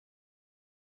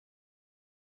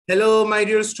Hello, my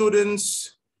dear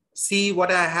students. See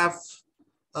what I have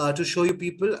to show you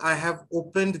people. I have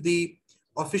opened the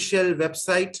official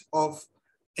website of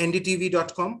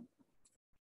ndtv.com.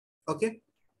 Okay.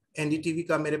 NDTV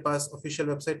का मेरे पास official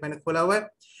website मैंने खोला हुआ है.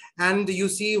 And you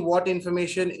see what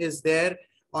information is there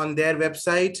on their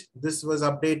website. This was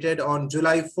updated on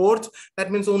July 4th.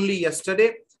 That means only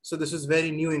yesterday. So this is very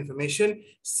new information.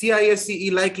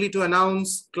 CISCE likely to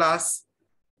announce class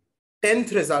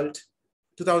 10th result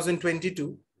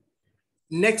 2022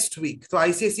 next week. तो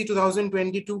ICSE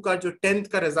 2022 का जो 10th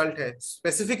का result है,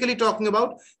 specifically talking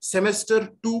about semester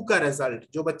 2 का result,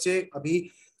 जो बच्चे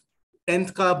अभी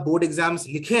 10th का बोर्ड एग्जाम्स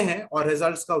लिखे हैं और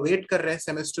रिजल्ट्स का वेट कर रहे हैं,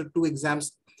 सेमेस्टर 2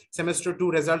 एग्जाम्स, सेमेस्टर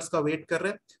 2 रिजल्ट्स का वेट कर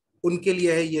रहे हैं, उनके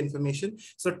लिए है ये इन्फॉर्मेशन.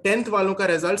 सो 10th वालों का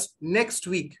रिजल्ट्स नेक्स्ट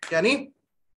वीक, यानी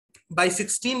by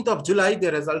 16th of July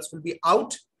the results will be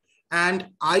out, and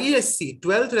ISC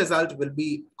 12th result will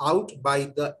be out by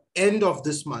the end of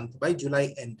this month, by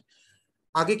July end.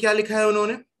 आगे क्या लिखा है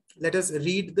उन्होंने? Let us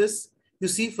read this. You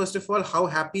see, first of all, how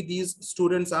happy these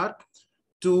students are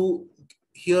to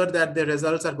hear that their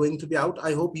results are going to be out.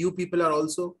 I hope you people are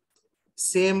also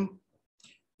same,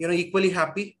 equally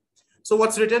happy. So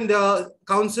what's written? The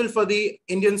Council for the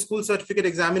Indian School Certificate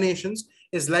Examinations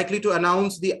is likely to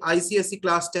announce the ICSE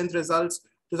class 10th results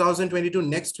 2022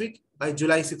 next week by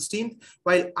July 16th,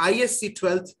 while ISC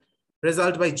 12th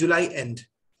result by July end.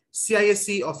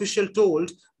 CISCE official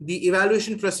told the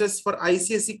evaluation process for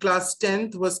ICSE class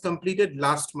 10th was completed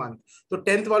last month. So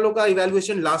 10th वालों का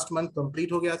evaluation last month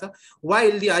complete हो गया था,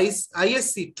 while the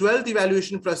ISC 12th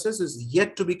evaluation process is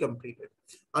yet to be completed.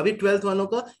 अभी 12th वालों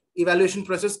का evaluation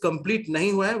process complete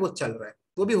नहीं हुआ है, वो चल रहा है,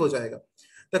 वो भी हो जाएगा.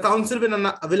 The council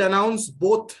will announce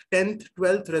both 10th,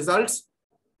 12th results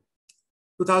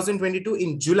 2022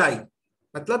 in July,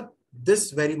 मतलब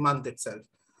this very month itself.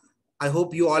 I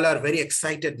hope you all are very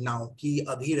excited now कि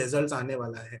अभी results आने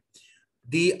वाला है.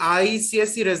 The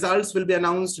ICSE results will be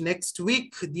announced next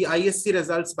week. The ISC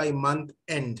results by month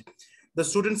end. The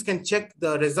students can check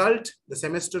the result, the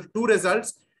semester 2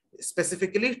 results.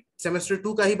 Specifically, semester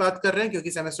 2 का ही बात कर रहे हैं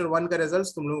क्योंकि semester 1 का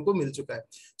results तुम लोगों को मिल चुका है.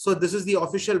 So this is the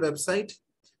official website.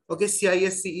 Okay,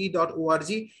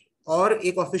 CISCE.org, और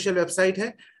एक official website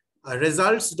है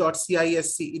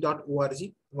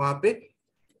results.cisce.org. वहां पे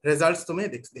results तुम्हें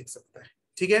देख सकता है.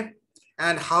 ठीक है?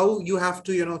 And how you have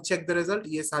to check the result,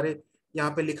 ये सारे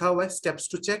यहाँ पे लिखा हुआ है, steps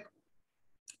to check.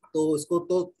 तो उसको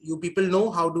तो you people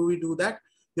know how do we do that.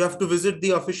 You have to visit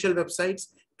the official websites,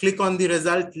 click on the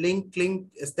result link,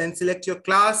 then select your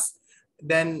class.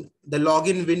 Then the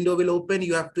login window will open.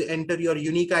 You have to enter your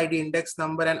unique ID, index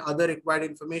number, and other required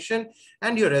information,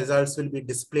 and your results will be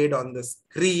displayed on the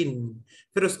screen.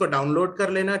 फिर उसको download कर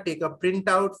लेना, take a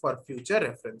printout for future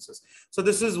references. So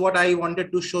this is what I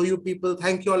wanted to show you people.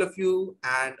 Thank you all of you,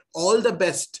 and all the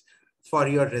best for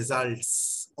your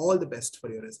results. All the best for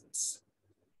your results.